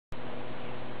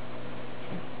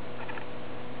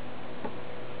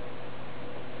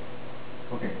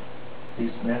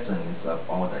This lesson is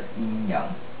about the yin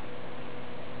yang,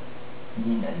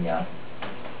 yin and yang.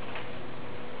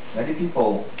 Many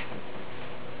people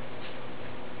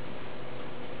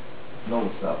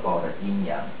knows about the yin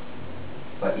yang,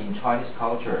 but in Chinese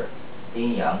culture,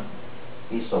 yin yang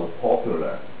is so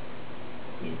popular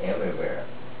in everywhere,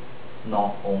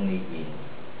 not only in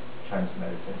Chinese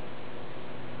medicine.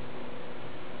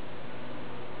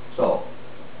 So,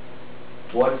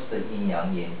 what is the yin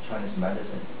yang in Chinese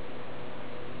medicine?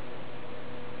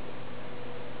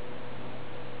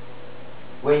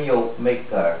 When you make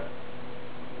a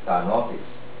diagnosis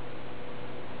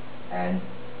and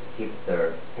give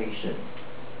the patient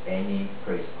any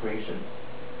prescription,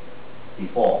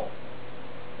 before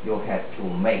you have to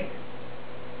make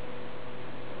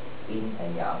yin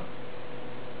and yang.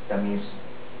 That means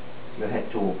you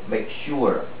have to make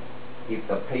sure if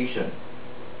the patient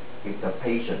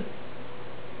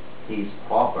his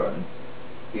problem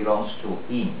belongs to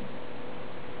yin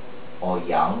or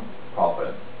yang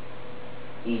problem,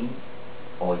 yin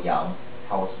or yang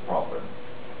health problem.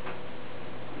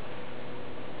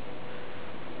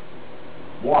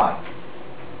 Why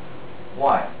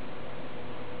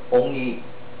only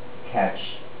catch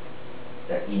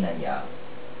the yin and yang?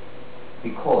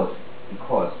 Because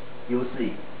you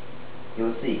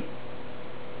see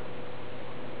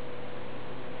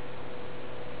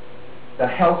the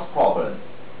health problem,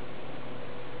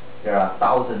 there are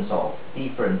thousands of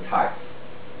different types,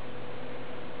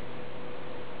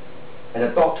 and the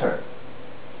doctor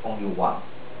only one.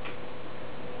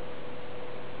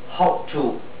 How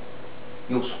to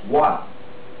use one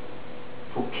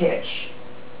to catch,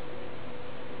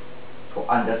 to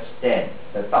understand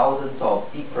the thousands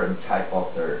of different type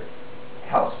of the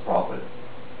health problem?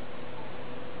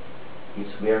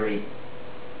 It's very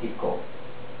difficult.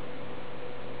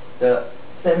 The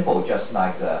sample just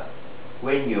like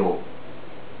when you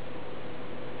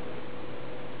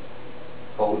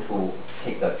go to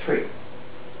take a trip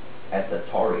as a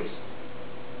tourist,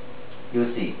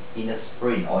 you see in the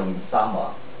spring or in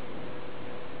summer,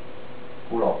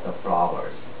 full of the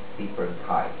flowers, different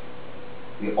types.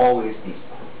 We always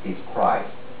describe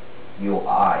your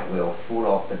eye will full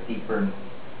of the different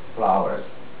flowers.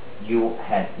 You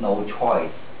had no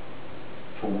choice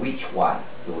to which one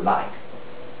you like.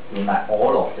 You like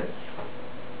all of them.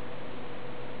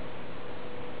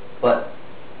 But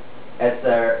as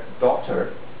a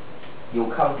doctor,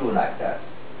 you can't do like that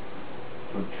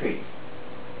to treat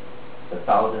the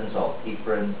thousands of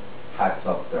different types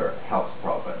of the health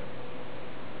problem.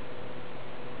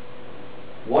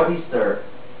 What is the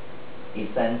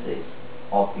essence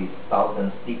of these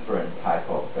thousands different type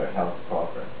of the health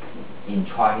problem in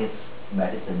Chinese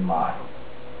medicine mind?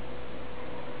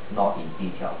 Not in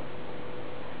detail.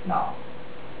 Now,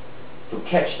 to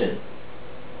catch them,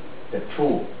 the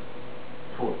two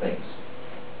things.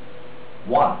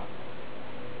 One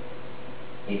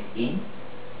is yin,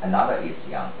 another is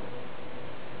yang.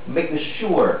 Make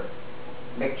sure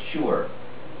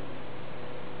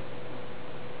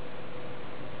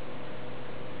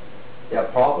their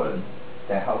problem,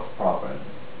 their health problem,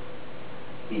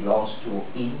 belongs to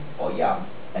yin or yang,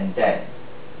 and then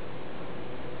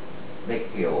make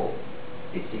your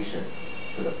decision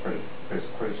to the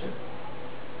prescription.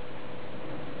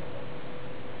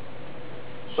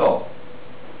 So,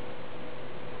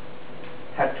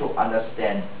 have to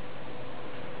understand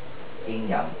yin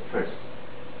yang first.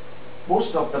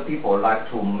 Most of the people like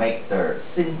to make the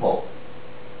simple.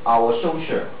 Our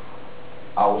social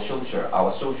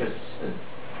system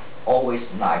always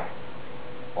like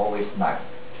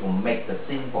to make the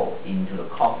simple into the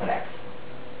complex,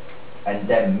 and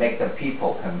then make the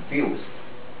people confused.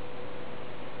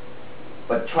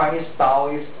 But Chinese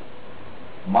Taoist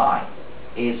mind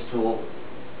is to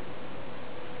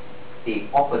the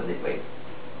opposite way.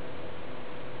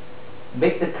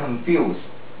 Make the confused,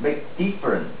 make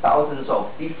different thousands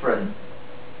of different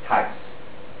types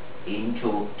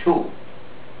into two,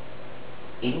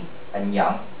 yin and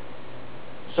yang.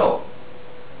 So,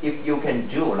 if you can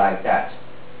do like that,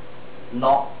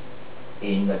 not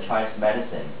in the Chinese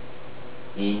medicine,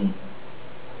 in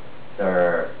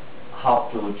the how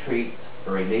to treat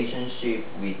relationship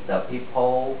with the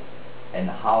people and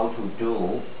how to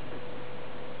do,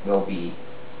 will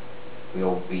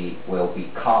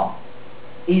become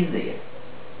easier,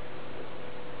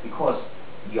 because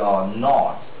you are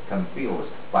not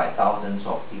confused by thousands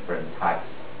of different types,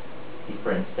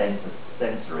 different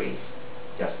sensories,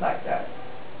 just like that.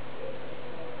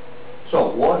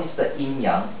 So what is the yin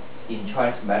yang in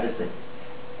Chinese medicine?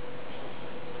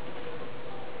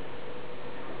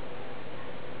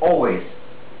 always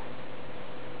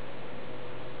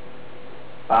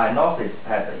Diagnosis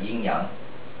has the yin yang.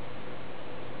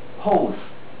 Pose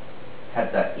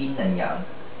has the yin and yang.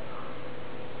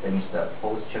 That means the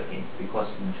pose checking,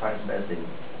 because in Chinese medicine,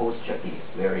 pose checking is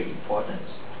very important.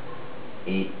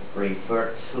 It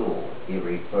refers to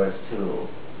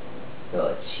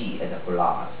the qi and the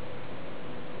blood,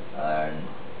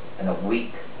 and the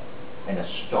weak and the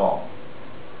strong,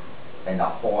 and the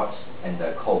hot and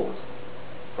the cold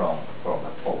from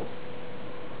the pose.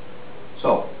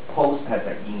 So pose has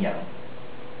a yin yang,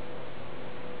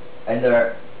 and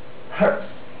the herbs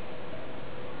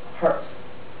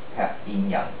have yin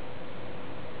yang.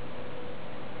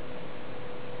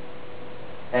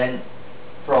 And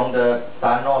from the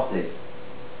diagnosis,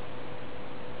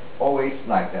 always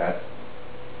like that,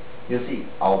 you see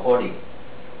our body,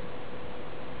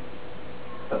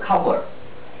 the cover,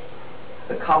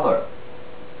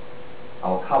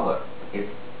 our cover is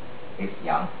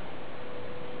yang.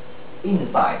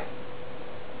 Inside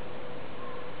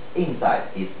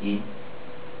is yin.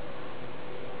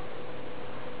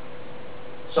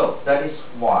 So that is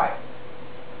why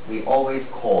we always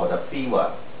call the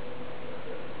fever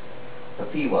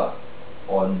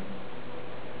on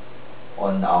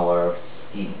our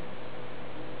skin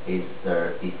is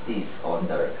the disease on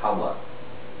the cover,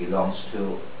 belongs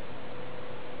to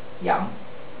yang.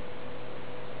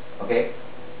 Okay,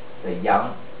 the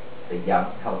yang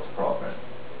health problem.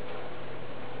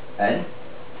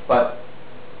 But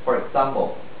for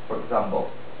example,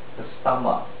 the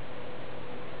stomach,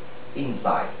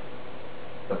 inside,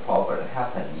 the problem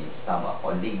happen in stomach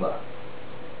or liver,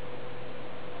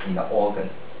 in the organ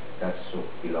that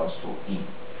belongs to yin.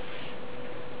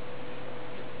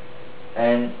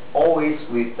 And always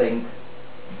we think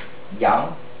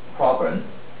yang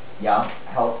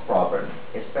health problem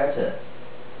is better,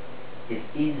 it's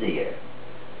easier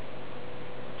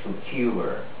to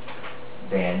cure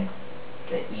than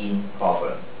the yin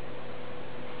problem.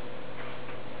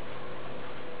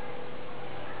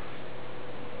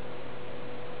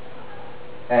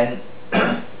 And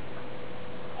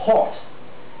hot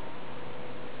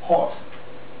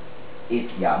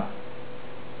is yang,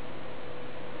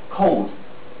 cold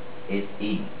is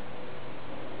yin.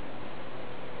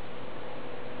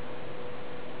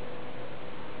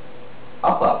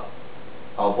 Upper,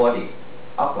 our body,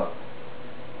 upper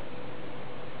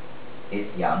is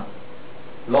yang,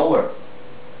 lower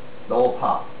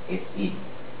part is yin.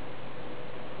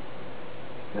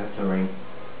 You have to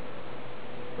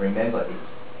remember this.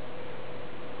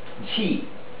 Qi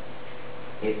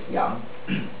is yang.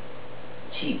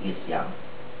 Qi is yang.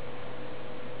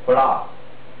 Blood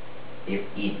is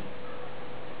yin.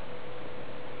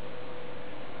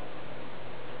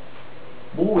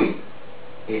 Moving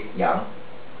is yang.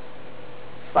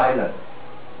 Silence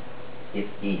is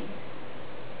yin.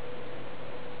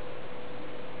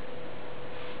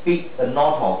 Speak a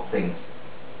lot of things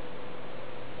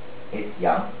is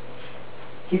yang.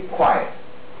 Keep quiet.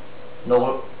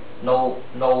 No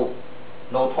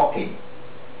talking.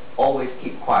 Always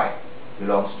keep quiet.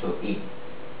 Belongs to yin.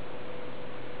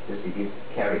 This is this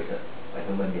character, a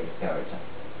human being's character.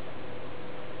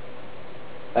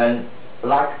 And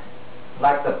like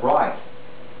the bright,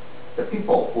 the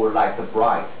people who like the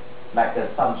bright, like the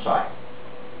sunshine,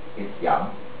 is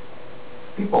yang.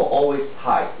 People always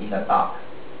hide in the dark,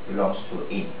 belongs to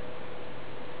yin.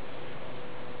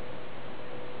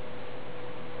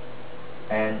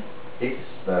 And this is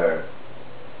the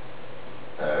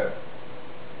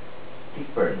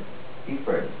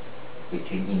difference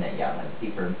between yin and yang, and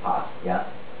different parts. Yeah,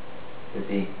 you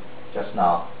see, just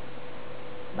now,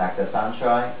 like the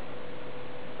sunshine,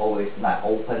 always not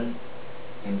open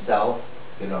himself,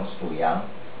 belongs to yang.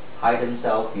 Hide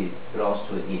himself, it belongs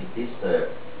to yin. This is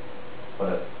for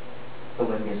the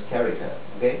human being's character.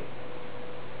 Okay,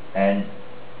 and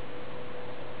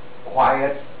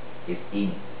quiet is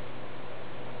yin.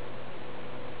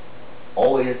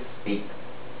 Always speak,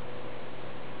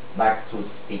 like to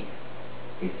speak,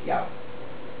 is yang.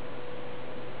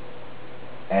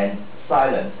 And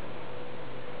silence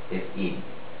is yin.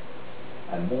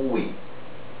 And moving,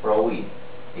 flowing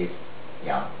is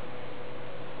yang.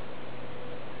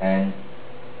 And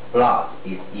blood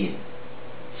is yin.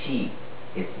 Qi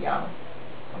is yang.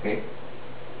 Okay?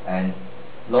 And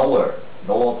lower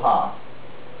part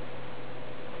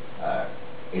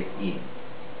is yin.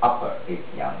 Upper is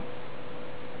yang.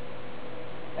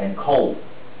 And cold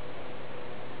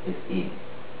is yin.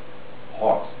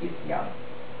 Hot is yang.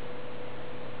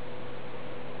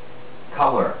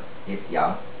 Cover is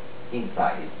yang.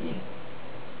 Inside is yin.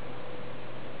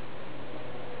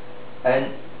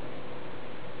 And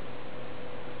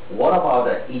what about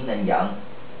the yin and yang?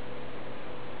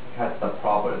 has the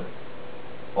problem,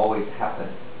 always happen.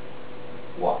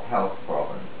 What health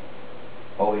problem?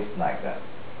 Always like that.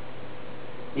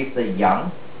 If the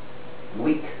young,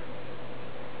 weak,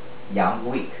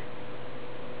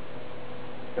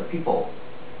 the people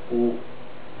who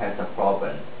has a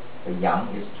problem, the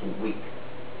young is too weak.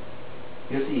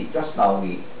 You see, just now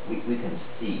we can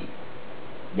see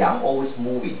young always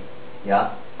moving,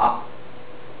 yeah, up,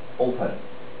 open,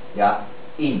 yeah,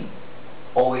 in,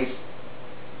 always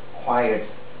quiet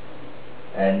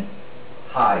and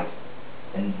high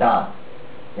and down,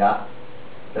 yeah,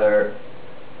 the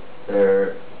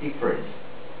difference.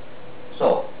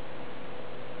 So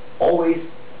always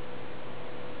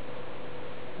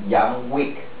young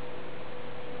weak,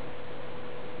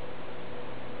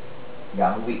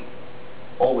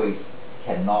 always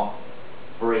cannot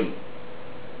breathe.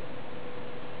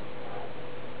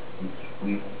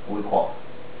 We call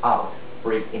out,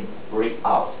 breathe in, breathe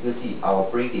out. You see, our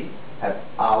breathing have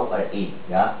out and in,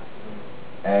 yeah.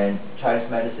 And Chinese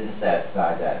medicine says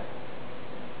like that.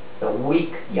 The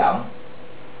weak young,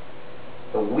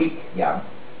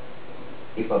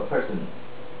 if a person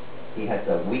he has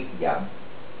a weak young,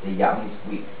 the young is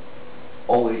weak,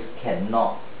 always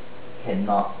cannot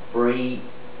breathe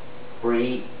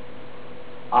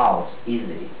out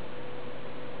easily.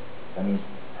 That means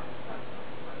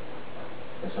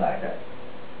just like that.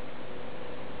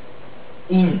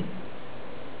 In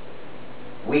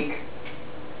weak,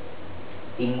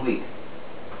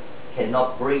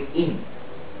 cannot breathe in.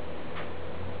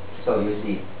 So you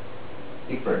see,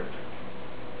 different.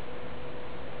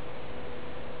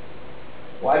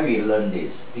 Why we learn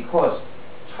this? Because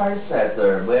Chinese has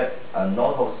a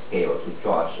normal scale to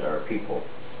judge people.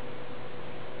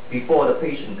 Before the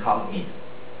patient come in,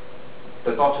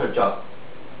 the doctor just,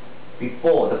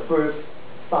 before the first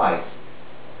sight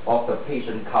of the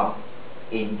patient come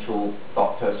into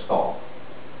doctor's store,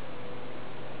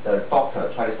 the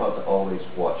doctor, Chinese doctor, always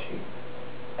watch him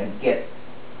and get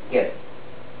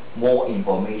more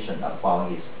information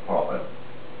about his problem.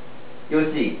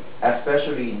 You see,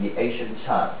 especially in the ancient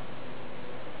time,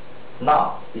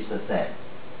 now it's the same.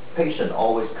 Patients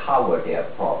always cover their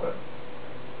problem.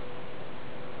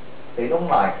 They don't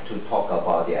like to talk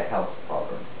about their health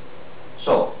problem.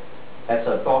 So, as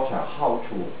a doctor, how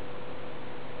to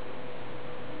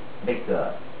make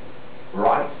the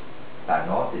right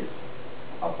diagnosis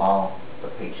about the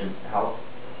patient's health?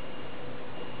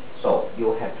 So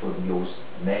you have to use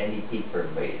many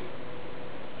different ways.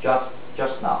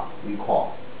 Just now we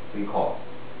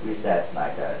said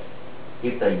like that.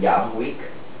 If the young weak,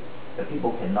 the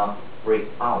people cannot breathe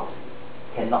out,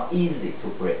 cannot easy to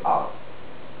breathe out.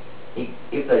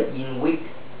 If the in weak,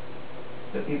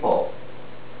 the people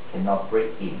cannot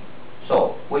breathe in.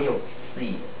 So when you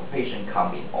see a patient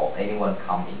coming or anyone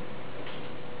coming,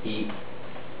 he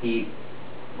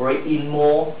breathe in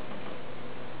more,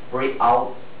 breathe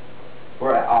out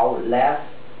less,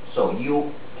 so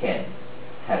you can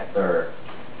have the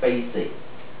basic,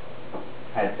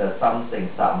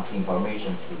 some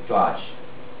information to judge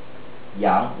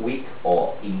young, weak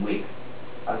or in weak.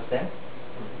 Understand?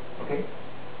 Okay?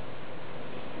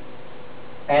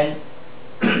 And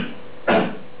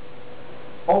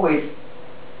always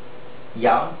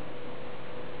young,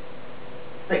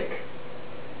 sick.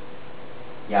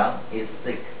 Young is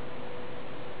sick.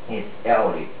 Is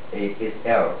elderly. Is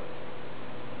ill.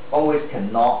 Always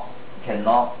cannot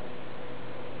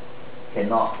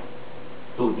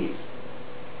do this.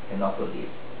 Cannot do this.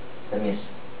 That means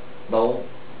low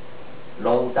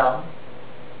down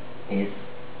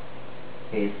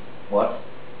is what?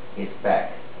 Is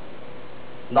back.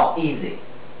 Not easy.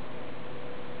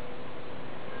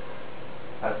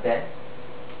 Understand?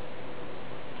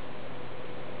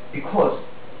 Because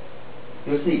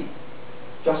you see,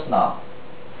 just now,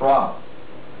 from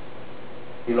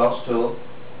belongs to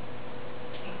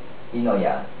yin or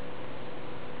yang.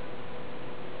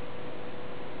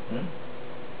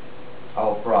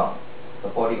 Our front, the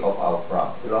body of our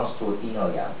front belongs to yin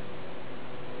or yang.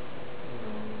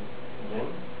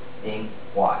 In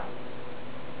why?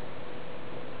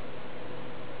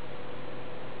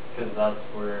 Because that's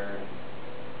where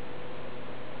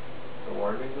the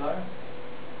organs are?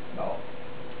 No,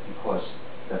 because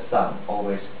the sun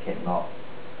always cannot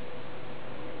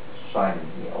shine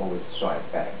here, always shine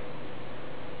back.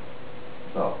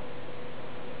 So,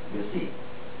 you see,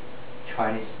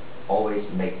 Chinese always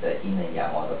make the yin and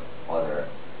yang or the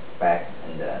back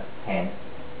and the hand.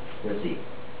 You see,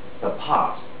 the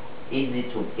part easy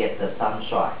to get the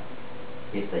sunshine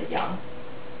is the yang.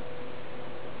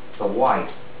 The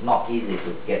white not easy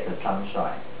to get the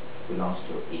sunshine belongs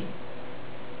to yin.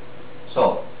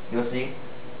 So, you see,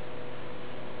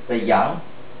 the yang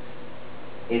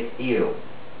is ill,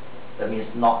 that means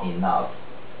not enough.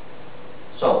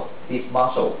 So this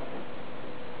muscle,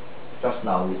 just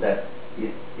now we said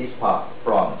this part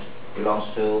front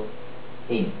belongs to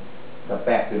yin, the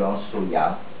back belongs to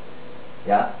yang.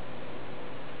 Yeah?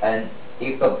 And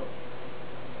if the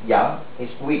yang is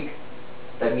weak,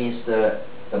 that means the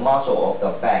muscle of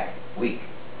the back weak.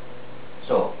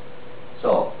 So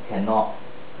cannot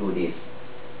do this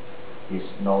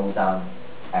nose down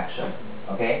action.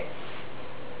 Okay?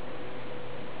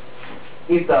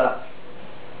 If the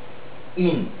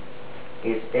yin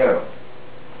is ill,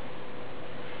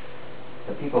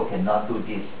 the people cannot do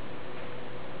this.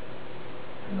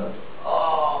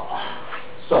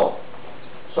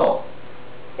 So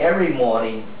every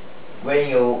morning when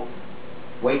you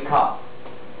wake up,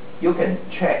 you can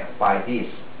check by this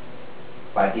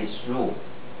rule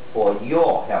for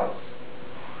your health.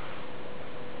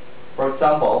 For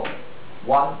example,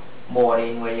 one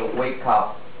morning when you wake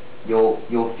up, you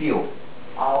feel,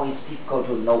 oh, it's difficult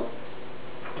to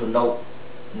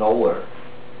lower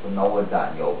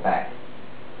than your back,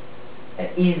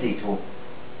 and easy to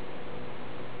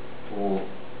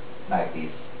like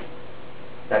this.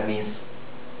 That means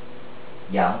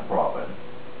yang problem.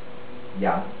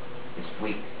 Yang is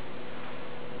weak.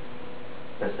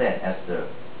 The same as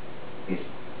this.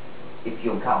 If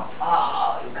you count,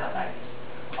 you count like this.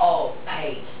 Oh,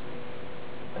 pain.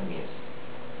 That means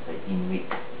the yin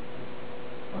weak.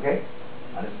 Okay,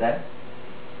 understand?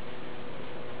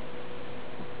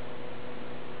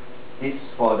 This is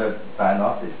for the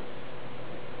diagnosis.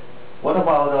 What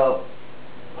about the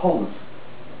pose?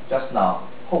 Just now,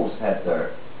 pose has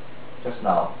the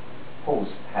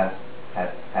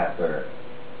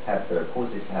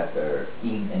poses have the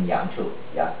yin and yang too.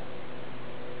 Yeah.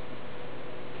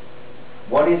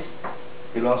 What is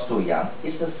belongs to yang?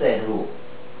 It's the same rule.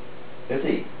 You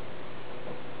see,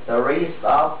 the raise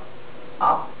up,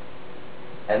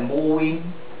 and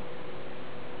moving,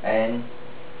 and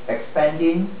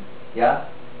expanding. Yeah.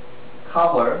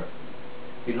 Cover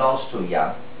belongs to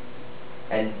yang,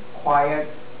 and quiet,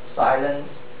 silence,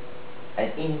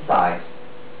 and inside,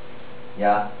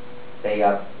 yeah, they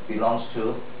belongs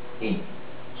to yin.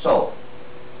 So,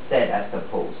 same as the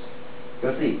pose.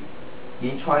 You see,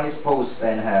 in Chinese pose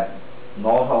then have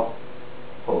lot of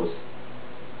pose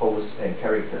and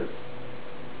characters.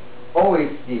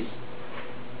 Always this,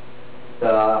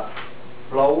 the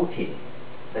floating,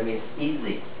 that means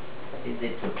easy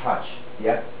to touch.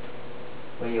 Yeah.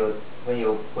 When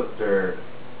you put the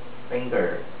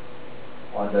finger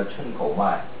on the 寸口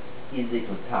脉, easy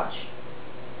to touch.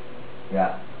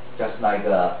 Yeah, just like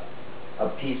a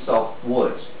piece of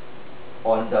wood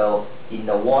in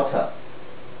the water.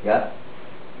 Yeah,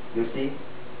 you see,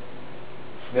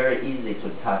 very easy to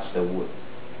touch the wood.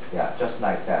 Yeah, just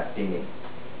like that feeling.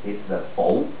 It's the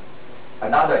否.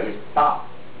 Another is 大.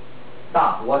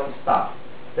 大, what is 大?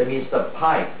 That means the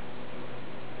pipe.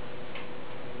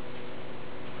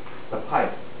 The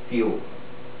pipe feel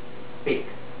big.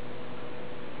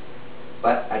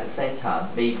 But at the same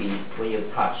time, maybe when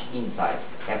you touch inside,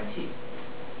 empty.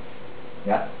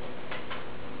 Yeah?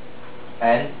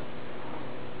 And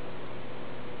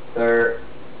the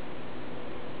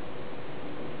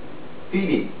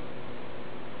feeling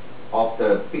of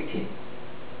the victim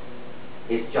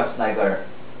is just like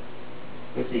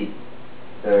you see,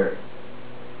 the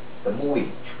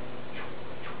moving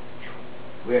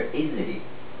very easily.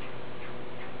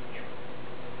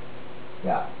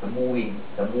 Yeah, the moving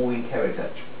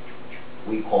character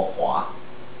we call 滑.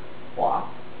 滑.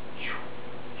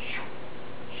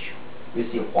 You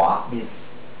see, 滑means,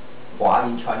 滑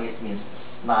in Chinese means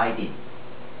sliding.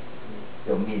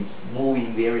 It means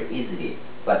moving very easily.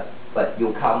 But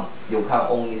you can't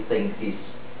only think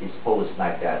this pose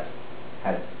like that.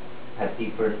 Has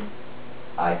different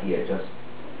idea.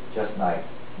 Just like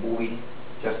moving,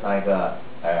 just like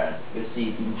you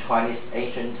see in Chinese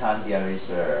ancient time there is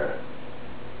a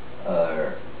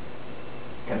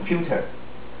computer.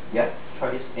 Yeah,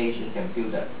 Chinese Asian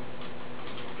computer.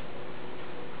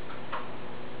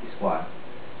 This one.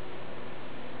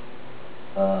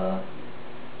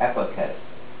 Abacus.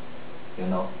 You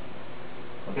know?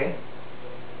 Okay?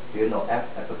 Do you know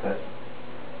abacus?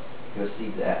 You see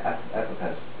the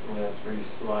abacus. Yeah, it's where you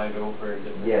slide over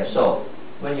different. Yeah. So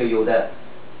when you use that,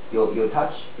 you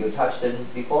touch them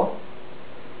before.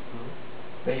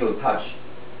 Mm-hmm. When you touch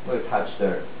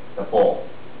the ball.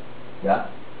 Yeah.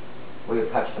 When you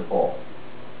touch the ball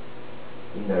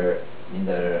in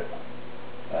the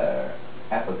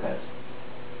abacus.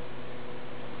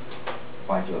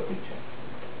 Find you a picture.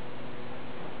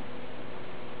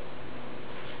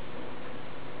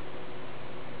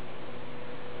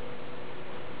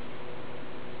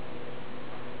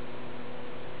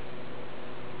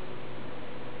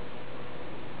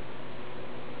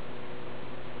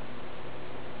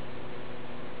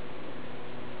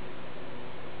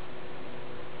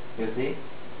 You see?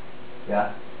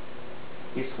 Yeah.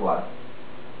 This one.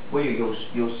 When you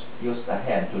use the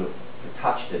hand to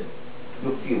touch them,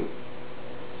 you feel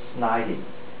sliding.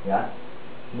 Yeah.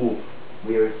 Move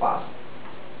very fast.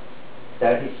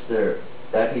 That is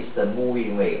the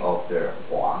moving way of the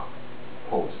Hua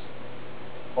pose.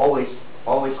 Always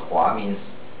Hua means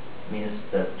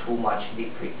the too much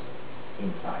liquid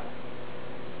inside.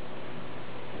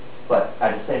 But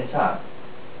at the same time,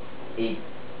 it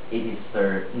is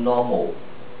the normal,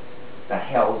 the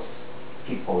health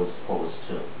people's pose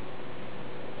too.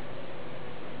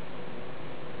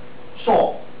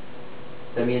 Short,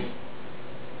 that means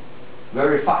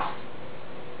very fast.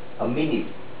 A minute,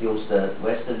 use the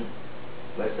Western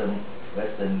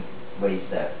ways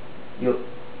that you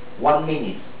 1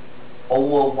 minute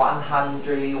over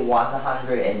 100,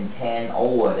 110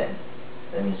 over them.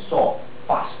 That means short,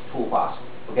 fast, too fast.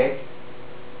 Okay?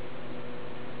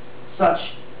 Such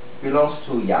belongs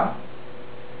to yang.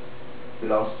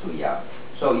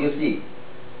 So you see,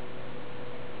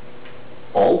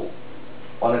 O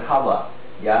on the cover,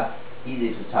 yeah,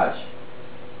 easy to touch.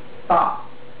 Da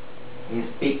means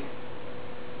big,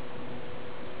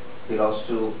 belongs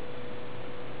to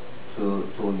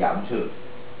yang too.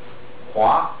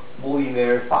 Hua moving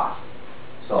very fast,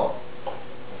 so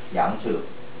yang too.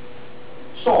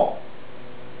 Short,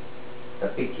 the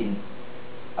between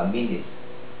a minute,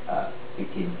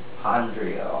 between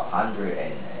 100 or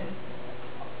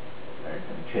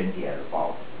 120 and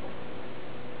above.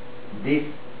 This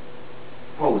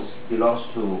pose belongs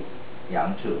to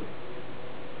yang too.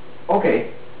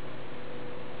 Okay,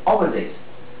 opposite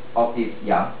of this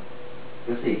yang,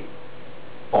 you see,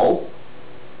 Bo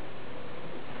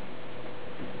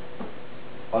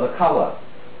on the cover,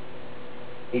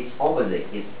 its opposite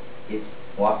is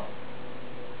what?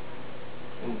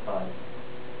 Inside.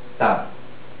 Done.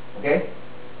 Okay?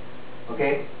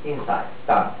 Okay? Inside.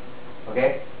 Done.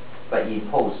 Okay? But in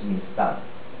pose means done.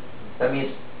 That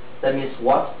means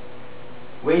what?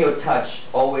 When you touch,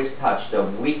 always touch the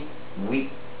weak,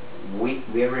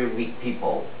 very weak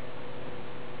people.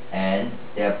 And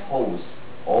their pose,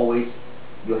 always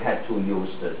you have to use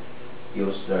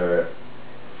the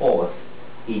force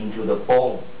into the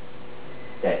bone,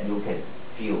 that you can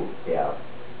feel their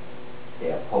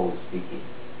pose speaking.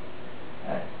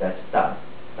 That's done.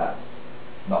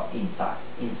 Not inside.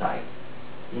 Inside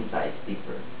is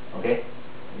different. Okay?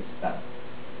 It's done.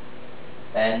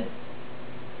 And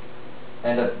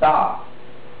the da,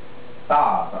 the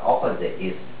opposite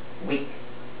is weak,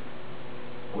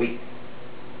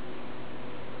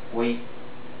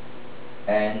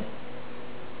 and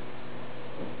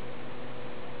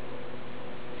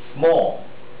small,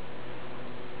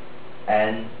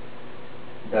 and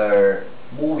the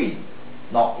moving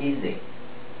not easy.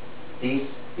 This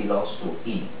belongs to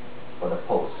yin for the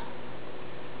pose.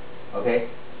 Okay?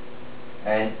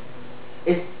 And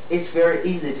it's very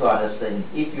easy to understand.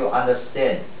 If you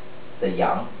understand the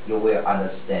yang, you will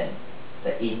understand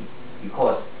the yin,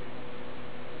 because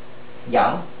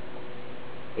yang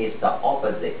is the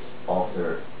opposite of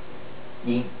the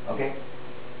yin. Okay?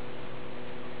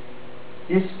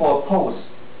 This for pose.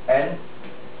 And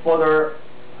for the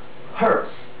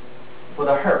herbs,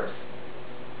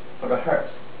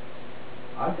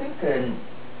 I think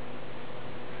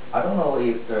I don't know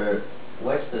if the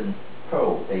Western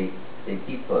pro they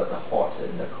differ the hot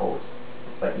and the cold,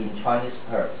 but in Chinese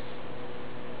herbs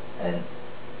and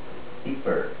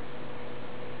differ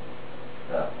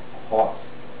the hot,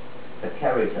 the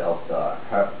character of the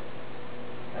herb,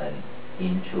 and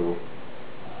into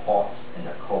hot and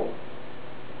the cold.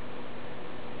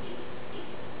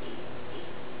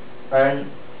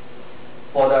 And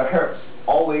for the herbs,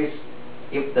 always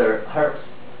if the herbs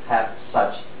have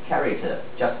such character,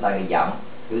 just like yang,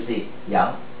 you see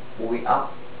yang moving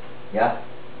up, yeah,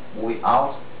 moving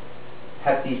out,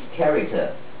 have this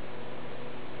character.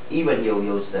 Even you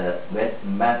use the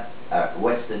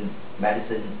Western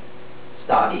medicine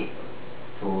study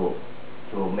to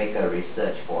make a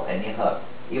research for any herb,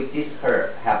 if this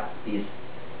herb have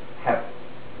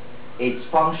its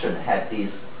function, have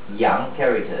this yang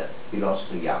character, belongs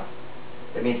to yang.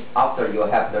 That means after you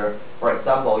have for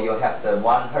example, you have the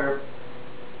one herb,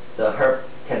 the herb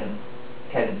can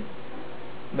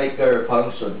make a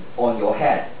function on your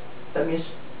head. That means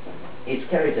its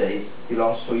character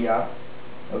belongs to yang.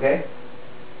 Okay?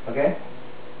 Okay?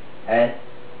 And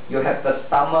you have the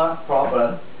stomach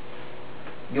problem,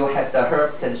 you have the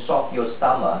herb can solve your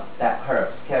stomach, that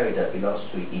herb's character belongs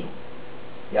to yin.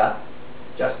 Yeah?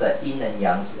 Just the yin and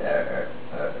yang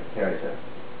character.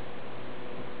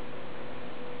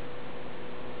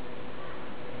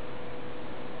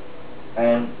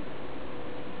 And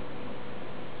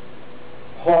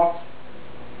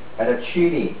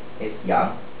chili is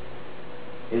yang.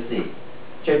 You see,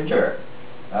 ginger,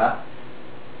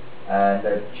 and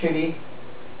the chili,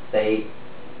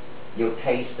 you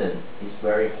taste it, it's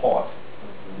very hot.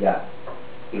 Yeah,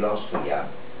 belongs to yang.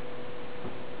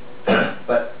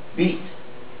 But bitter,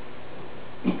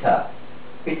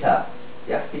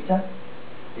 yeah, bitter.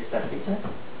 Is that bitter?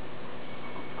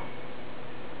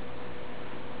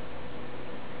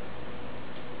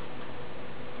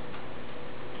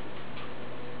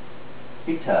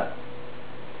 Bitter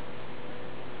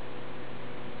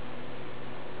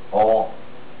or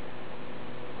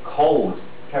cold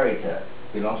character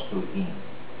belongs to yin.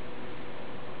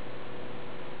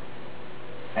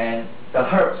 And the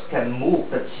herbs can move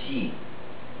the qi,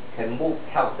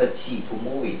 help the qi to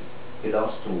move it,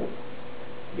 belongs to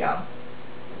yang.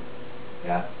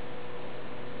 Yeah.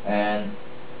 And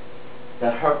the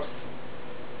herbs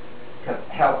can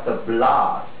help the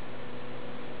blood,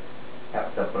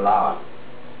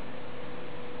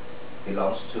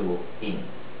 belongs to yin.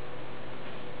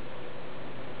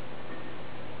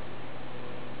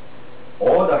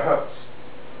 All the herbs,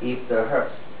 if the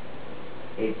herbs,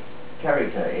 its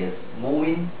character is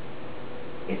moving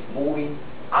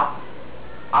up,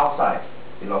 outside,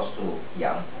 belongs to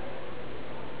yang.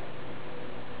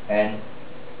 And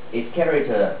its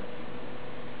character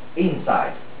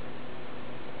inside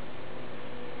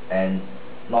and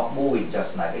not moving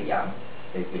just like a yang,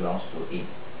 it belongs to yin.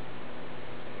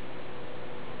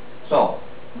 So,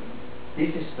 this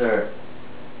is the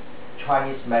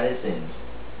Chinese medicine,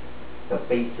 the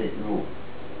basic rule.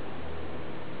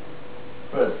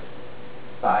 First,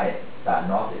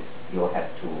 diagnosis, you have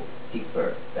to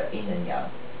differ the yin and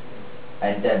yang,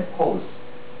 and then post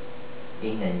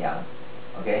yin and yang,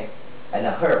 okay, and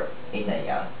the herb yin and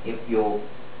yang. If you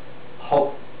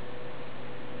hope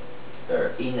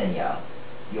the yin and yang,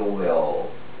 you will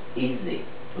easy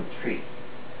to treat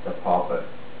the problem.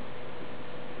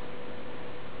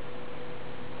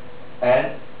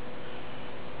 And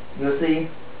you see,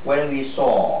 when we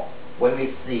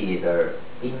see the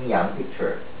yin yang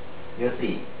picture, you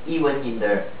see, even in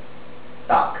the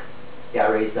dark,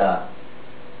 there is a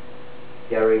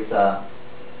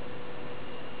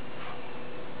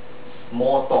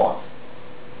small dot,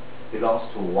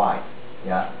 belongs to white.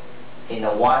 Yeah, in the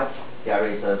white there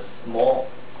is a small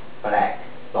black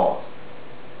dot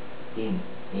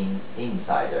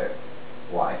inside the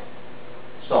white.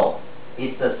 So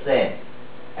it's the same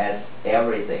as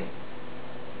everything.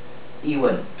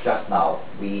 Even just now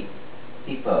we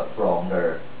differ from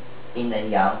the yin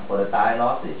and yang for the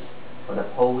diagnosis, for the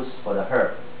pose, for the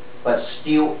herb, but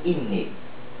still in it,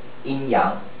 yin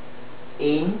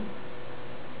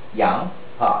yang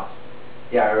part,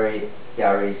 there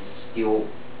is still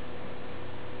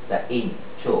the yin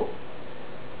too,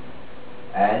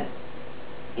 and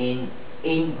in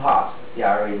part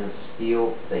there is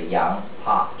still the yang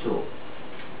part too.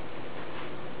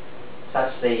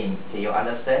 Such saying, can you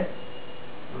understand?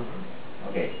 Mm-hmm.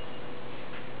 Okay.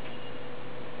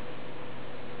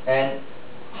 And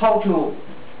how to,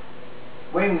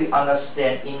 when we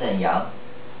understand yin and yang,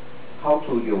 how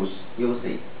to use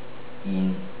it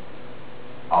in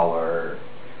our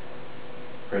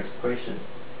prescription.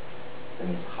 That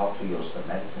means how to use the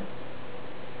medicine.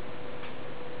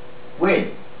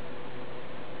 When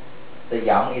the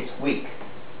yang is weak,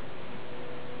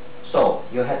 so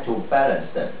you have to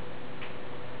balance them.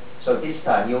 So this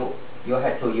time you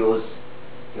have to use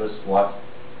what?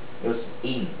 Use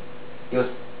yin.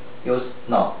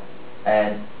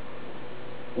 And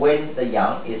when the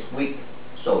yang is weak,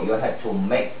 so you have to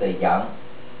make the yang,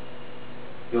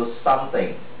 use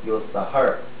something, use the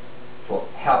herb to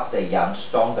help the yang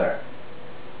stronger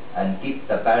and give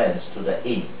the balance to the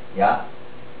yin. Yeah,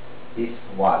 this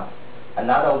one.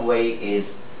 Another way is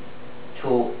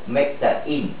to make the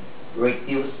yin,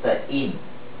 reduce the yin,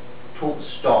 too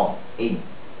strong yin,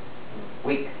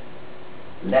 weak,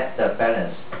 let the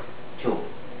balance too.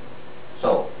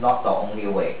 So not the only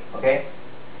way, okay?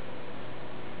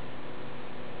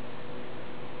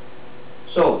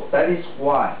 So that is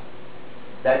why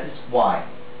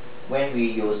when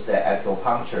we use the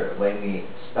acupuncture, when we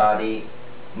study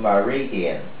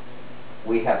meridian,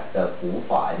 we have the 补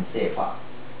法 and 泻法.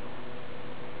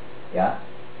 Yeah?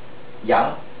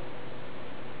 Yang,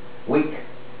 weak,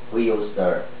 we use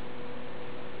the,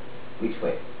 which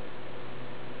way?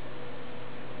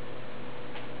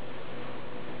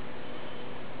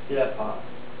 泻法.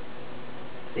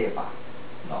 泻法,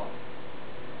 no.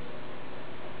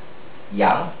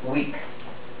 Yang, weak,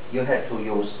 you have to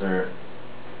use the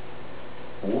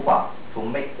补法 to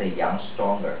make the yang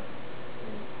stronger.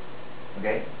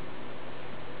 Okay?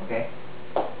 Okay?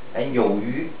 And 有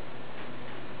余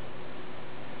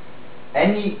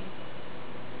any,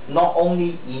 not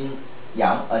only yin,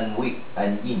 yang and weak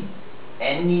and yin,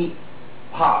 any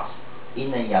part,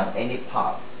 yin and yang, any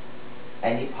part,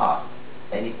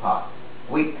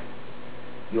 weak,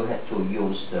 you have to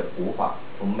use the 补法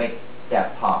to make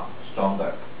that part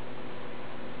stronger.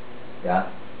 Yeah,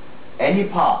 any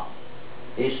part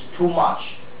is too much,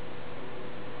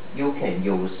 you can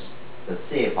use the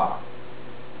泻法.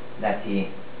 That is,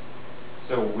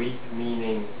 So weak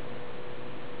meaning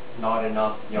not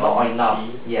enough yang not enough,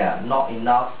 qi yeah, not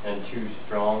enough. and too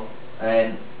strong.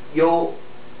 And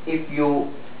if you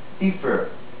differ,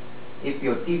 if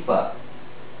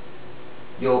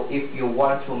you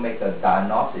want to make a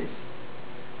diagnosis,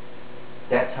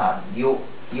 that time you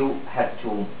have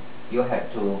to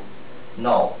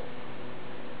know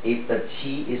if the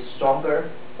qi is stronger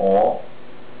or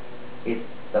if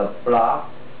the blood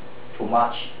too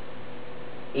much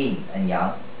yin and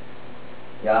yang.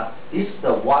 Yeah, this is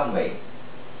the one way.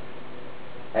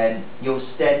 And you're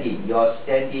standing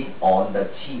on the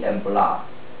qi and blood,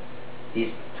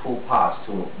 these two parts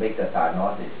to make a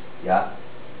diagnosis. Yeah,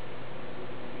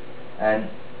 and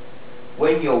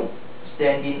when you're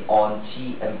standing on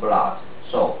qi and blood,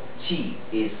 so qi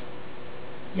is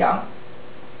yang,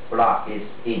 blood is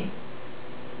yin.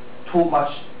 Too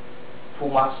much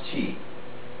qi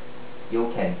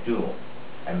you can do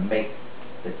and make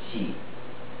the qi,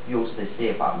 use the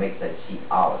泻法 make the qi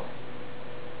out.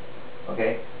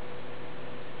 Okay,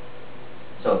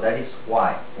 so that is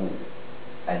why 补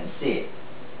and 泻,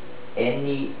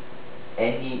 any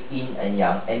yin and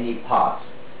yang, any parts,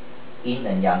 yin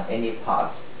and yang, any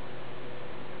parts,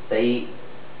 they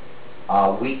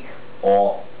are weak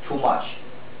or too much,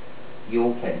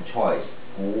 you can choose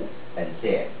补 and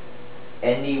泻.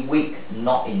 Any weak,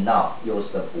 not enough, use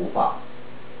the 补法.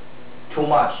 Too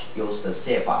much, use the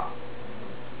泻法.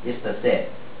 It's the same.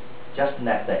 Just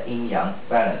let the yin yang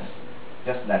balance.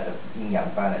 Just let the yin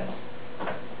yang balance.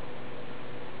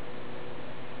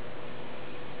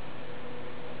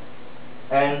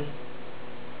 And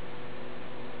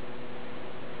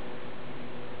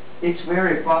it's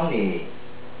very funny,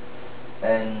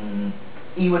 and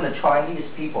even the Chinese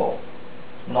people,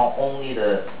 not only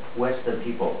the Western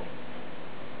people,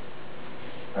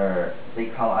 they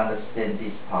can't understand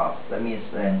this part. That means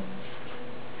then,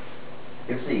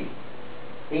 you see,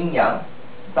 yin yang,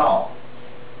 Dao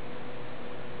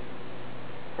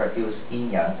produce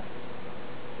yin yang,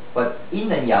 but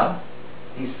yin and yang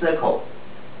is circle.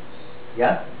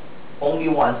 Yeah, only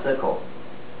one circle.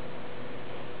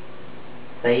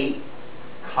 They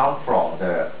come from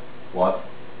the what?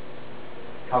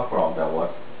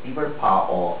 Different part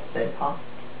or same part,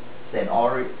 same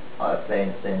origin,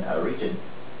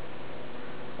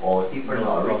 or different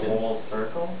origin. The whole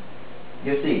circle?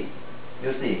 You see,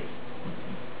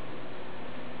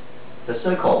 the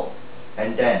circle,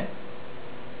 and then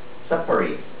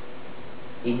separate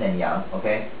yin and yang.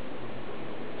 Okay.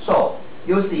 So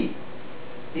you see,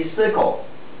 this circle,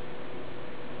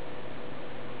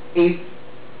 if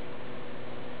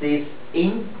this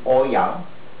yin or yang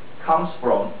comes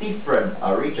from different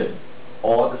origin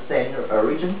or the same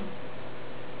origin,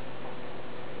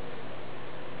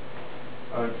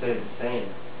 I would say the same.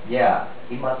 yeah,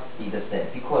 it must be the same,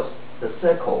 because the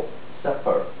circle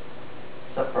separate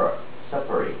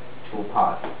two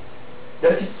parts.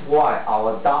 That is why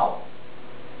our Tao,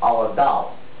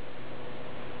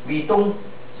 we don't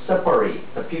separate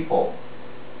the people,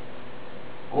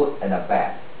 good and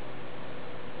bad,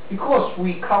 because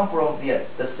we come from the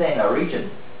same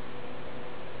origin.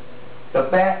 The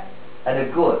bad and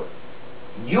the good,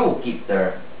 you give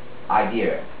the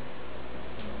idea.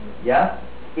 Yeah,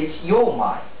 it's your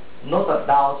mind, not the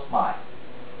Tao's mind.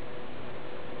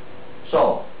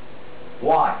 So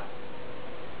why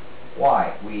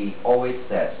we always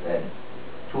said, and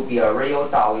to be a real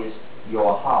Taoist,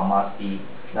 your heart must be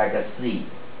like a sea,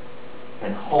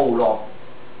 can hold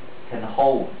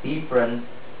different,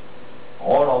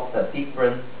 all of the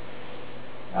different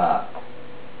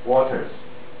waters,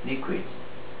 liquids,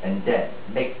 and then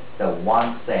make the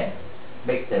one sand,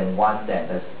 make them one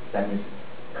sand. That means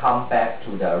come back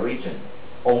to the origin.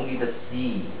 Only the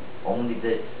sea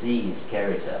is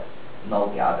character, no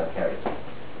other character.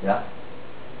 Yeah,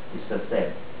 it's the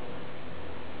same.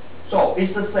 So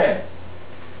it's the same.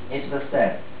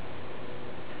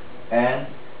 And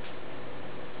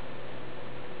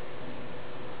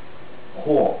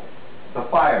the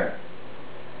fire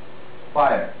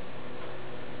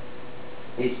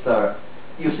is the,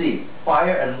 you see,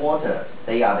 fire and water,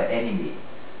 they are the enemy.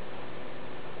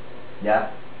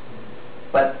 Yeah,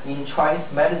 but in Chinese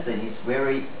medicine it's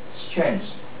very strange.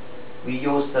 We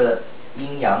use the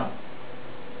yin yang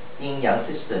yin yang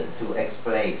system to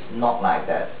explain. It's not like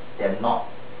that. They're not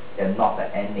the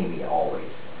enemy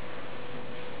always.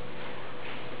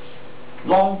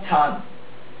 Long time,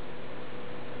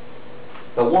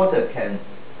 the water can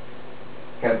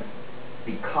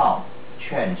become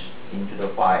changed into the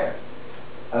fire,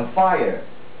 and fire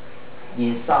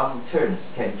in some terms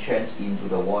can change into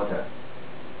the water.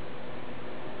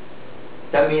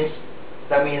 That means,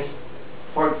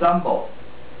 for example,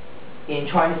 in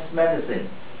Chinese medicine,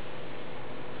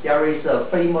 there is a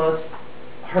famous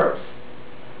herb,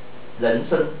 人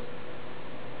参.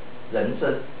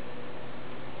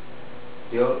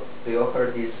 Do you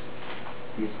heard this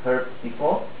herb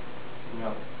before?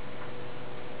 No.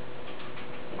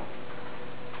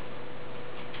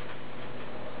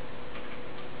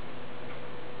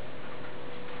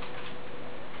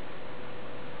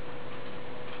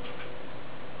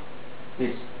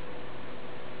 This.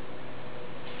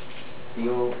 Do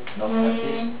you know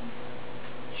this?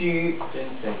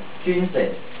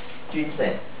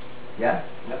 Ginseng. Yeah?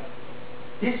 No.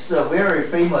 This is a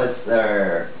very famous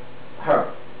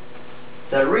herb.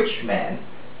 The rich man,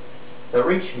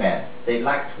 they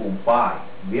like to buy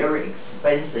very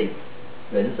expensive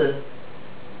人参.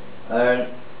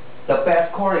 The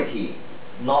best quality,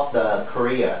 not the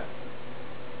Korea.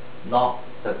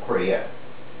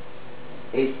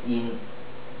 It's in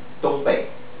Dongbei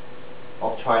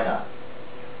of China,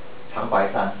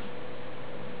 Changbaisan.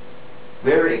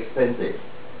 Very expensive,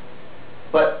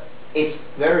 but it's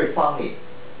very funny.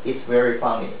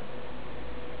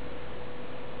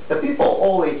 The people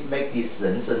always make this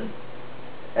人参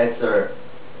as a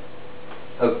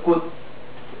good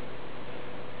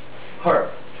herb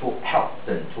to help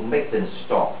them, to make them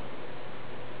strong.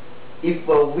 If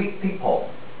weak people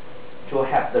to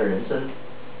have the 人参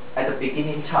at the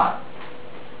beginning time,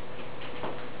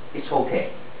 it's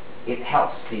okay. It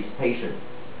helps these patients,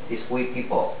 these weak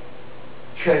people,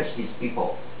 change these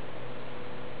people.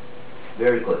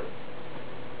 Very good.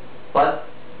 But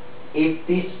if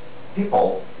these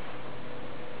people,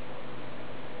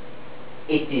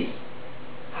 it is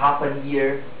half a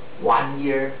year, 1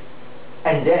 year,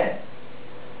 and then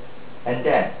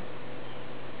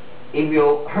it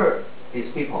will hurt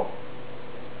these people,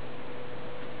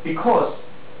 because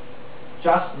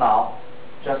just now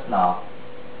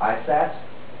I said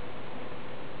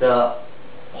the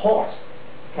pot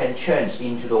can change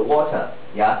into the water.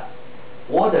 Yeah,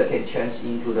 water can change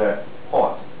into the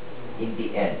pot in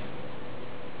the end.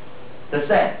 The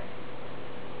same.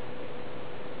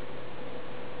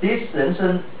 This 人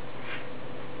参,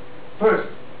 first,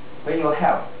 when you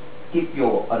have, give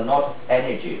you a lot of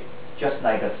energy, just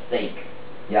like a steak.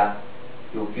 Yeah,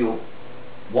 you feel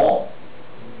warm.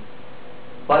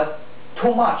 But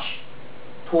too much,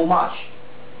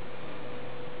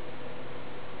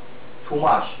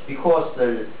 because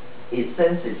the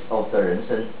essences of the 人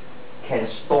参 can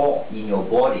store in your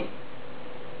body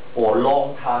for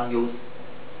long time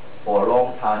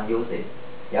usage.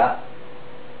 Yeah,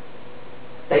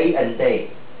 day and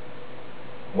day,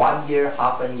 1 year,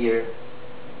 half a year,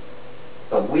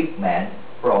 the weak man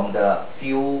from the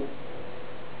few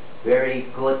very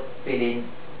good feeling,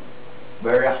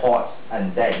 very hot,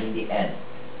 and then in the end,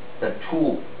 the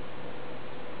two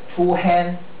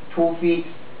hands, 2 feet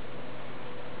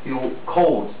feel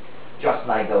cold, just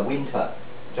like a winter,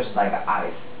 just like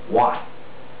ice. Why?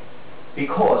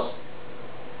 Because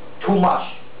too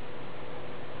much,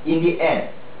 in the end,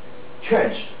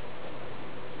 changed.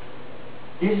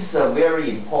 This is a very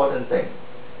important thing.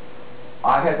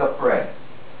 I have a friend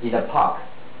in the park.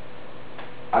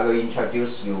 I will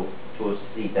introduce you to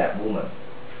see that woman.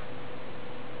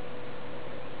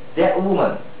 That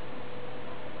woman,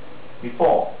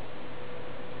 before,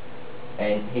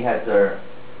 and she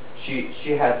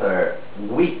has a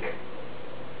weak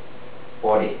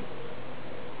body,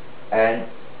 and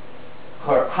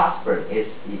her husband is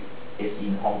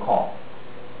in Hong Kong.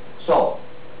 So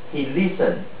he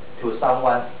listened to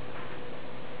someone's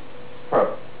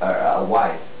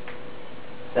wife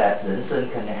that 人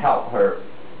参 can help her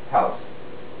health,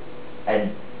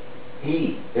 and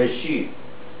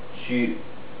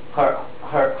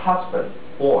her husband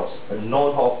bought a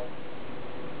lot of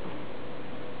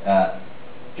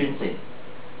ginseng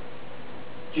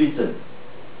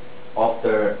of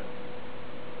the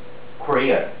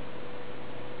Korea,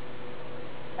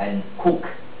 and cook.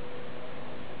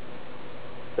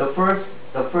 The first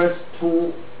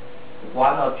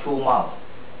 1 or 2 months,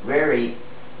 very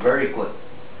good,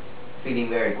 feeling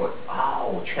very good.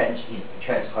 Oh, change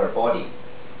her body.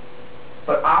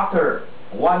 But after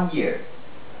 1 year,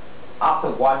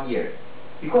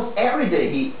 because every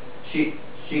day she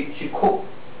cooked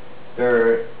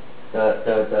the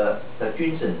the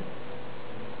ginseng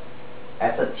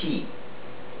as a tea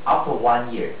after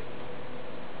 1 year.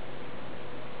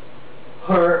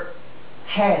 Her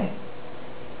hand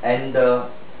and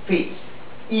feet,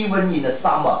 even in the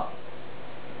summer,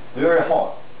 very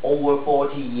hot, over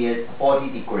 40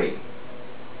 degrees.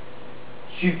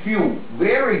 She feel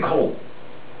very cold.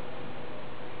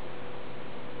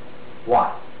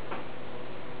 Why?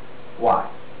 Why?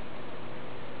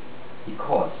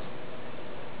 Because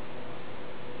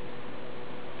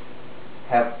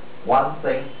have one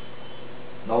thing,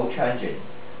 no changing,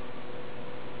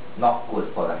 not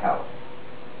good for the health.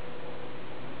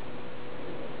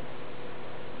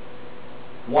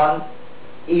 One,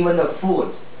 even the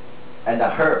food and the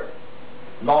herb,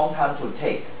 long time to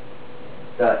take.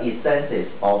 The essences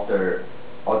of the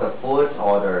food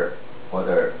or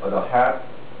the herb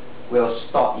will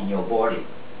stop in your body,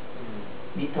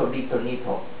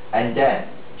 little, and then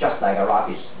just like a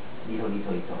rubbish, little,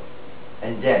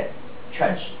 and then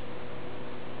change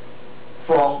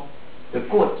from the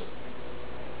good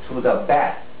to the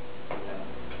bad.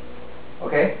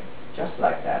 Okay, just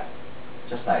like that.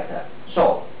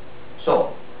 So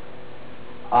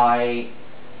I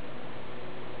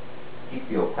give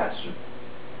you a question.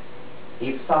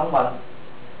 If someone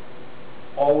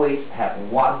always have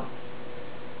one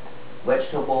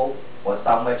vegetable or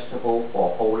some vegetable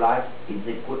for whole life, is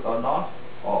it good or not,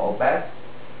 or bad?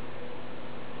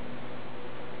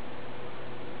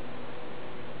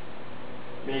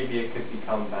 Maybe it could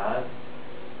become bad.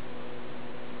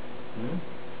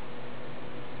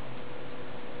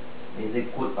 Is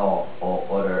it good or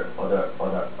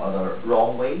the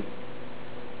wrong way?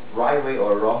 Right way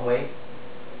or wrong way?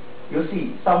 You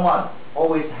see, someone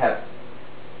always have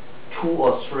 2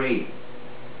 or 3.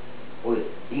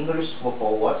 English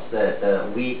for what's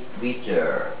the wheat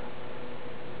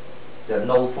the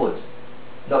no food,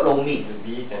 no meat. The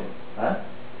vegan. Huh?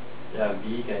 Yeah,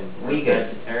 vegan.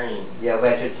 Vegetarian. Yeah,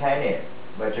 vegetarian.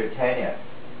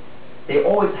 They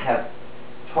always have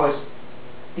choice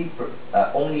different,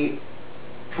 only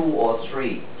 2 or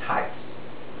 3 types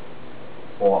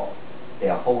for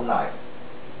their whole life.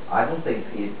 I don't think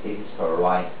it is the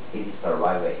right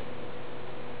way.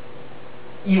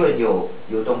 Even you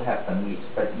don't have the meat,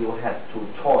 but you have to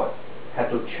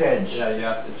change. Yeah, you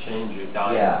have to change your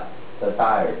diet. Yeah, the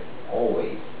diet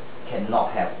always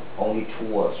cannot have only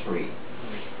 2 or 3.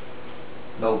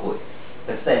 No good.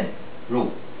 The same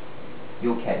rule.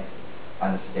 You can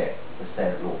understand the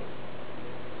same rule.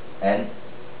 And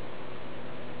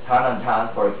time and time,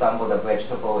 for example, the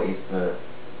vegetable is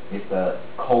the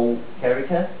cold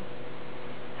character.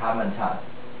 Time and time,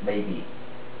 maybe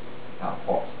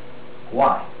hot.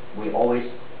 Why? We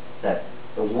always said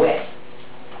the wet.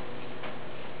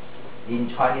 In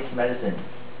Chinese medicine,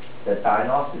 the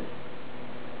diagnosis,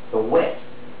 the wet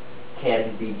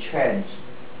can be changed.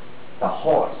 The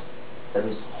hot, that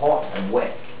means hot and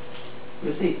wet.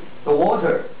 You see, the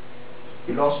water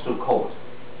belongs to cold.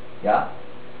 Yeah,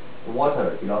 the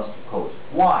water belongs to cold.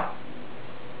 Why?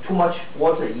 Too much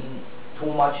water in,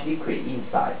 too much liquid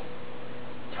inside.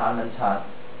 Time and time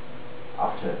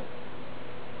after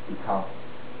become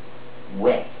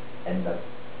wet and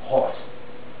hot.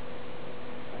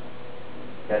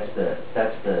 That's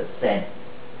the sense.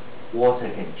 Water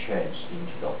can change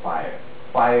into the fire.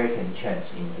 Fire can change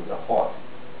into the hot.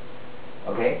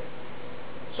 Okay?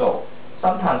 So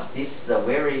sometimes this is a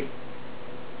very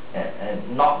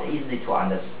not easy to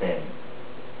understand.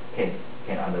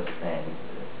 Can understand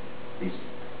this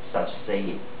such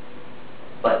saying,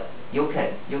 but you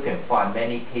can find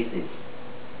many cases.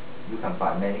 You can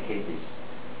find many cases.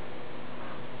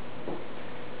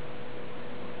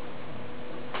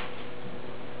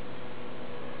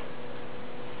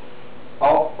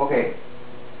 Oh, okay.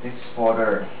 This is for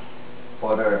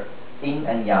the yin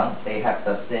and yang. They have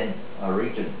the same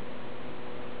origin.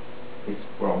 It's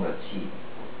from the qi.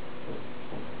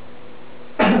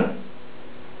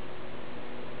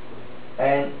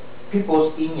 And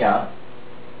people's yin yang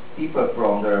differ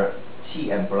from the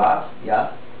qi and blood.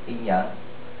 Yeah, yin yang.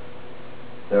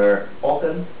 The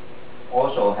organ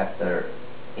also have the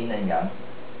yin and yang,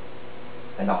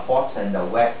 and the hot and the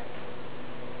wet.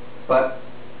 But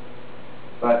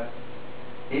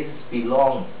this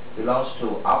belongs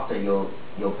to after your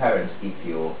parents give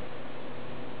you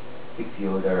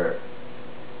the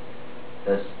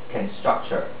can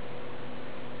structure.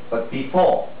 But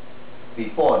before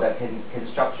the can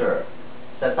structure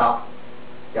set up,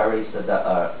 there is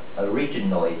the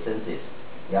original essences.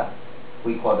 Yeah,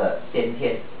 we call the 先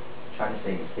天. Chinese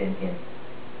saying 先天.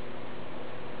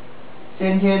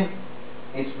 先天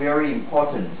is very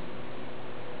important.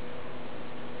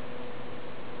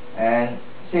 And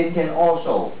sentient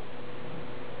also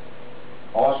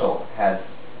has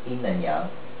yin and yang.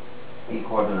 We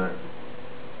call the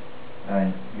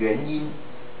元阴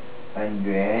and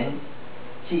元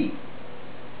气.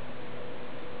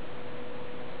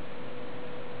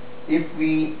 If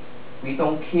we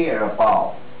don't care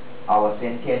about our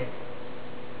sentient,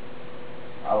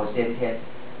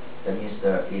 that means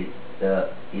the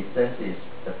essences,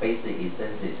 the basic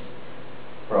essences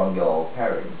from your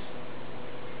parents,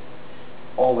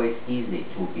 always easy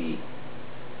to be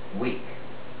weak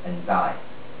and die.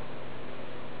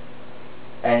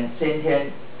 And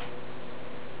sentient,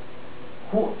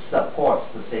 who supports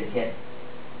the sentient?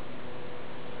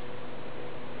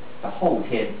 The 后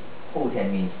天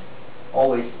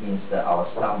always means that our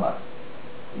stomach.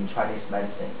 In Chinese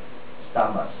medicine,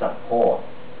 stomach support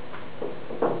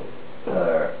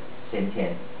the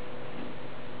sentient.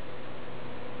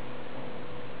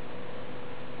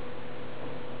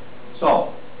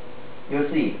 So, you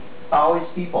see,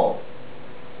 Taoist people,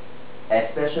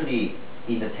 especially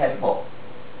in the temple,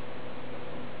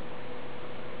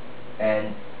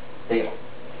 and their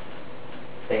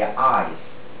eyes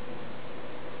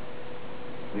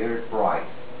very bright.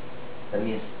 That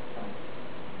means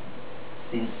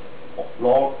since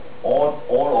all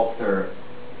of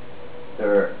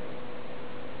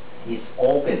his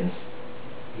organs,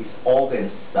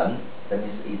 that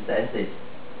means his senses,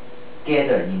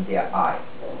 gather in their eye.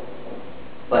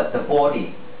 But the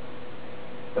body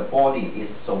is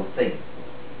so thin.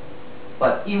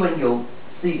 But even you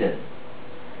see them,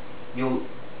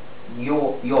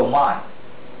 your mind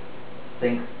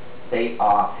think they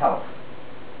are health.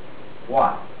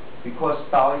 Why? Because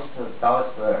Taoist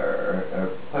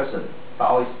person,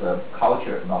 Taoist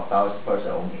culture, not Taoist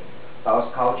person only,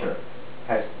 Taoist culture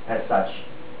has such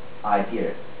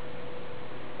idea.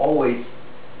 Always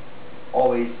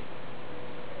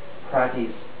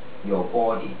practice your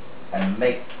body and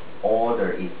make all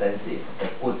the essences, the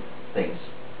good things,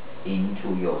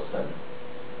 into your sun.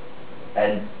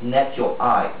 And let your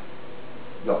eye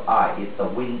is the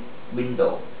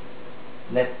window.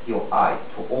 Let your eye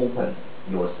to open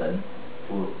your sun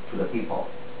to the people.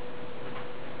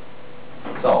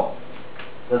 So,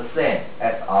 the same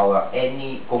as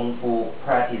any Kung Fu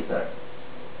practitioner.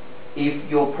 If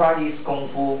you practice Kung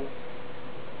Fu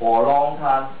for a long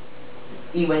time,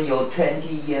 even your 20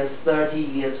 years, 30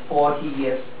 years, 40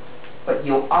 years, but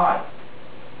your eye,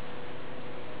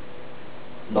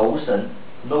 no sun,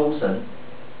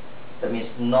 that means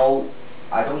no,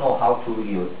 I don't know how to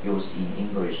use in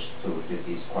English to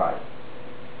describe.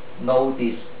 No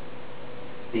this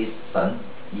sun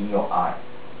in your eye.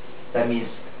 That means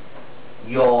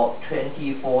your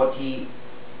 20, 40,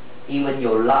 even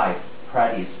your life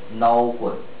practice no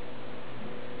good.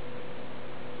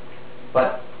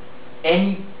 But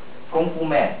any Kung Fu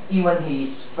man, even he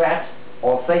is fat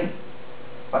or thin,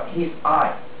 but his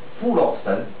eye full of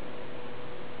sun,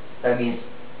 that means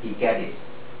he get it.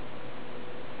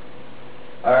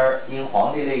 In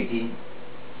黄帝内经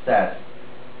says,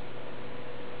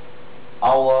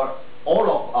 all of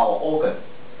our organs,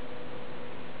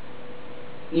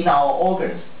 in our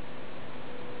organs,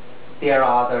 there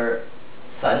are the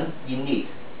sun in it.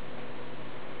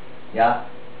 Yeah?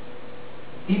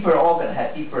 Different organ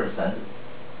have different sun.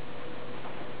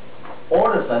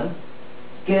 All the sun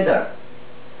together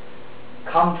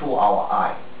come to our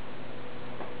eye,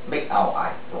 make our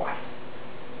eye bright.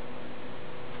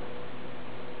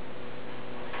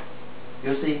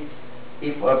 You see,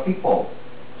 if a people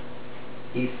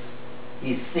is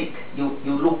sick, you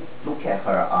look at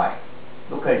her eye,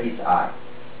 look at his eye,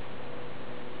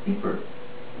 different,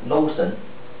 no sun.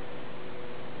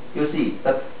 You see,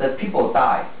 the people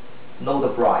die, no the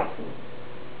bright.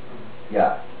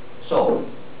 Yeah, so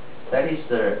that is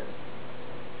the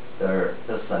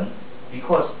sun,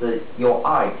 because your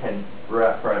eye can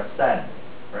represent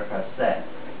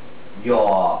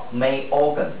your main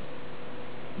organs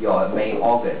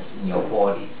in your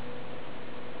body.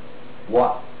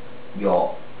 What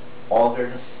your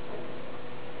organs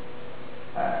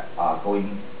are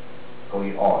going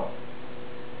on,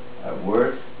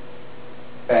 worse,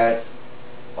 bad,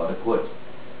 or the good.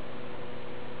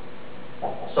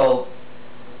 So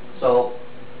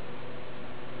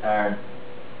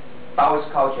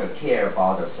Taoist culture care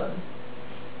about the sun.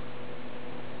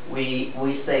 We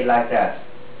say like that.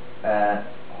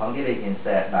 黄帝内经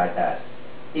said like that.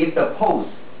 If the pose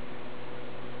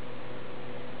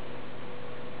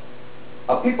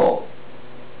of people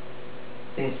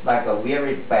seems like a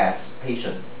very bad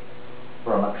patient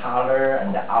from the color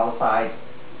and the outside,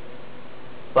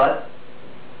 but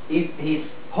if his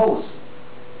pose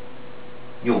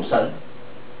有神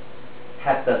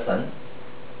had the sun,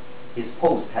 his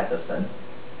pose had the sun,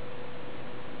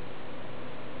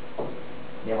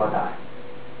 never die.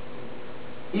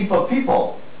 If a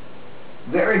people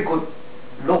very good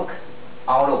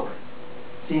outlook,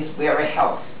 seems very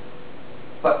healthy,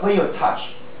 but when you touch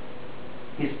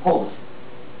his pose,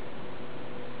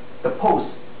 the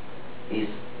pose is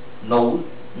no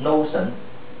sun,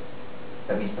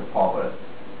 that means the problem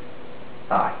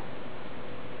die.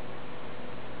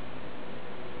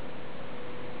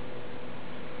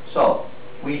 So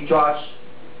we judge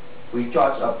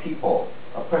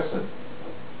a person,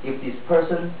 if this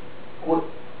person good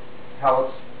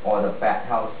health or the bad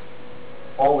health,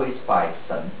 always by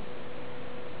sun,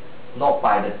 not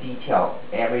by the detail,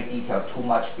 every detail, too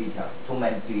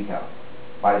many detail,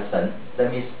 by the sun.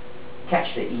 That means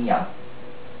catch the yin yang.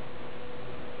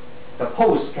 The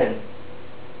pose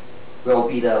will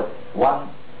be the one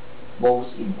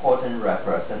most important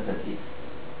representative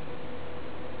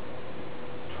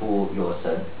to your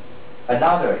sun.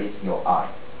 Another is your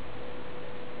eye.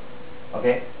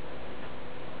 Okay?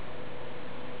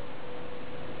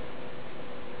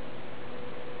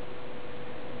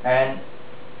 And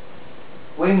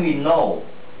when we know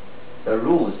the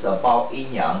rules about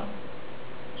yin yang,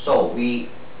 so we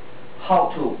how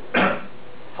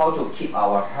to keep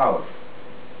our health.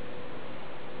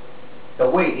 The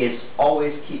way is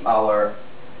always keep our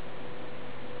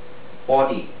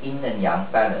body yin and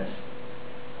yang balance,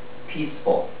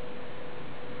 peaceful.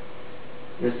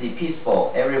 You see,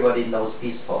 peaceful, everybody knows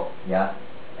peaceful, yeah,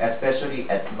 especially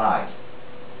at night.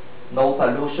 No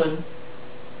pollution,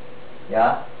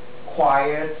 yeah,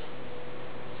 quiet,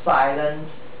 silent.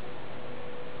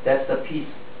 That's the peace.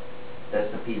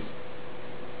 That's the peace.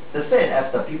 The same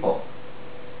as the people.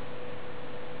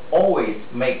 Always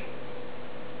make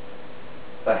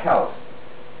the health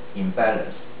in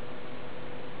balance.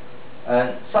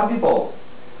 And some people,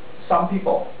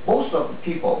 most of the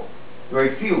people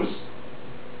refuse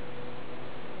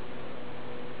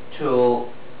to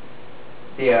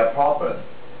their problem,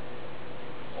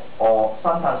 or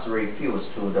sometimes refuse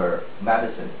to their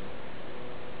medicine.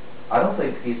 I don't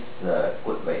think this is a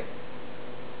good way.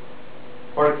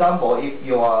 For example, if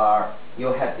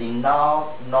you have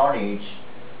enough knowledge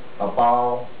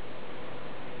about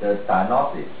the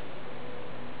diagnosis,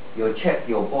 you check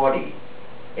your body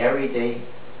every day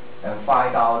and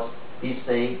find out this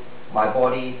day my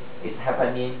body is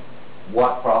happening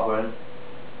what problem.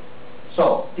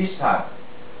 So this time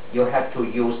you have to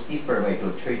use different way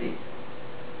to treat it.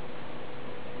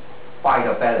 Find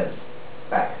a balance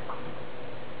back.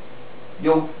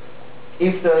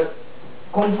 If the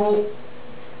Kung Fu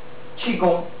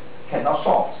Qigong cannot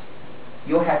solve,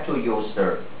 you have to use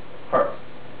the herb.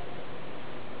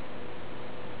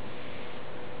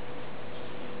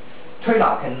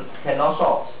 Trailer cannot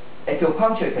solve.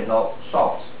 Acupuncture cannot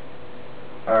solve.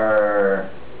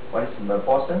 What is the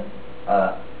Boston?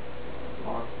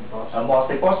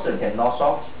 Boston cannot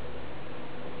solve.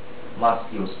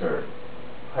 Must use the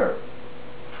herb.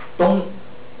 Don't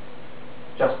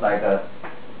just like a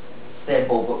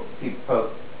simple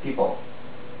people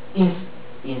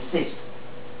insist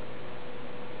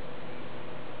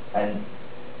and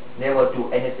never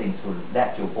do anything to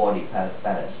let your body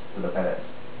balance to the balance.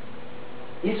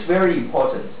 It's very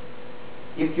important.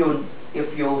 If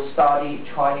you study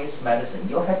Chinese medicine,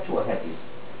 you have to have this,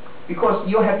 because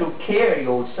you have to care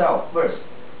yourself first.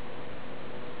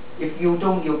 If you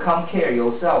don't, you can't care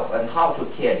yourself, and how to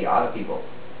care the other people.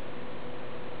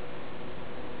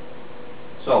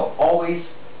 So always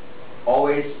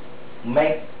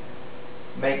make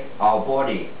our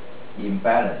body in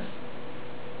balance.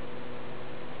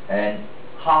 And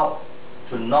how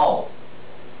to know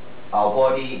our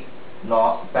body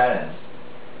not balanced?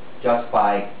 Just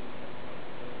by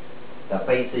the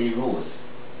basic rules,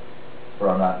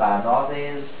 from the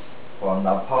diagnosis, from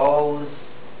the pose,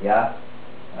 yeah,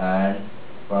 and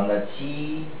from the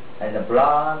qi and the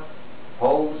blood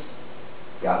pose,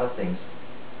 the other things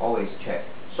always check.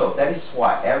 So that is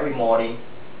why every morning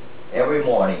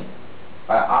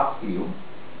I ask you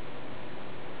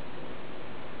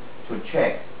to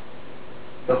check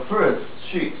the first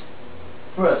sheet,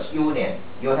 first unit.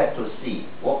 You have to see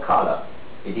what color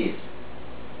it is,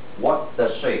 what the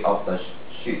shape of the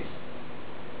sheet,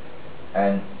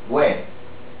 and when,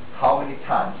 how many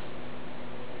times,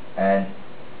 and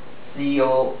see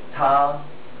your tongue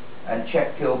and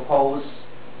check your pose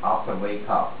after wake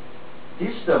up. This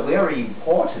is very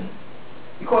important,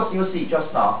 because you see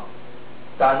just now,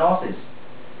 diagnosis.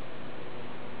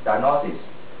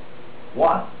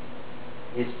 One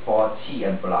is for qi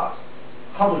and blood.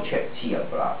 How to check qi and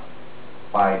blood?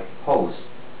 By pose.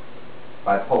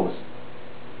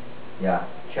 Yeah,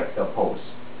 check the pulse.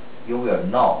 You will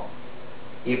know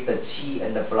if the qi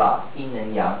and the blood, yin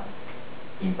and yang,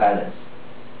 imbalance.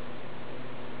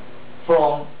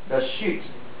 From the shit,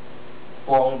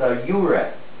 from the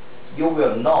urine, you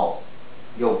will know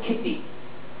your kidney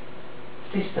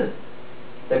system.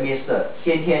 That means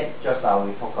xiantian, just now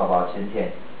we talk about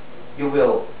xiantian. You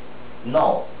will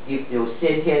know if your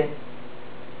xiantian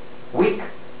weak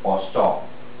or strong,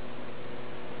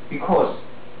 because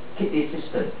kidney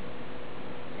system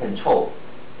control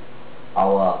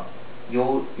our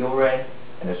urine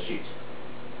and the shit.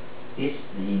 This is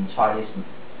in Chinese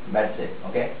medicine,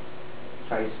 okay?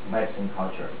 Chinese medicine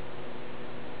culture.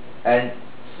 And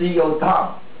see your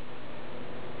tongue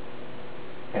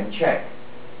can check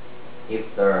if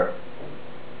there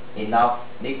enough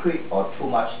liquid or too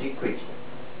much liquid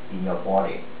in your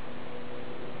body,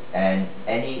 and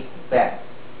any bad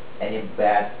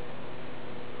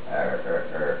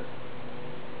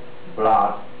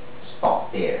blood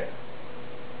stop there.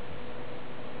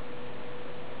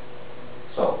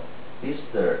 So this is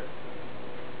the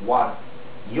one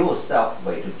yourself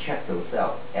way to check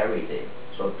yourself every day.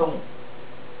 So don't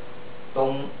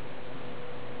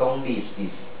miss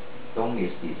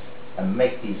this, and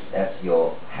make this as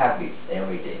your habit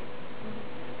every day.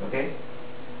 Okay?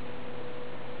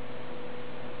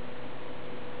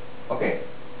 Okay,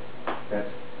 that's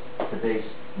today's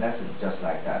lesson, just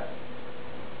like that.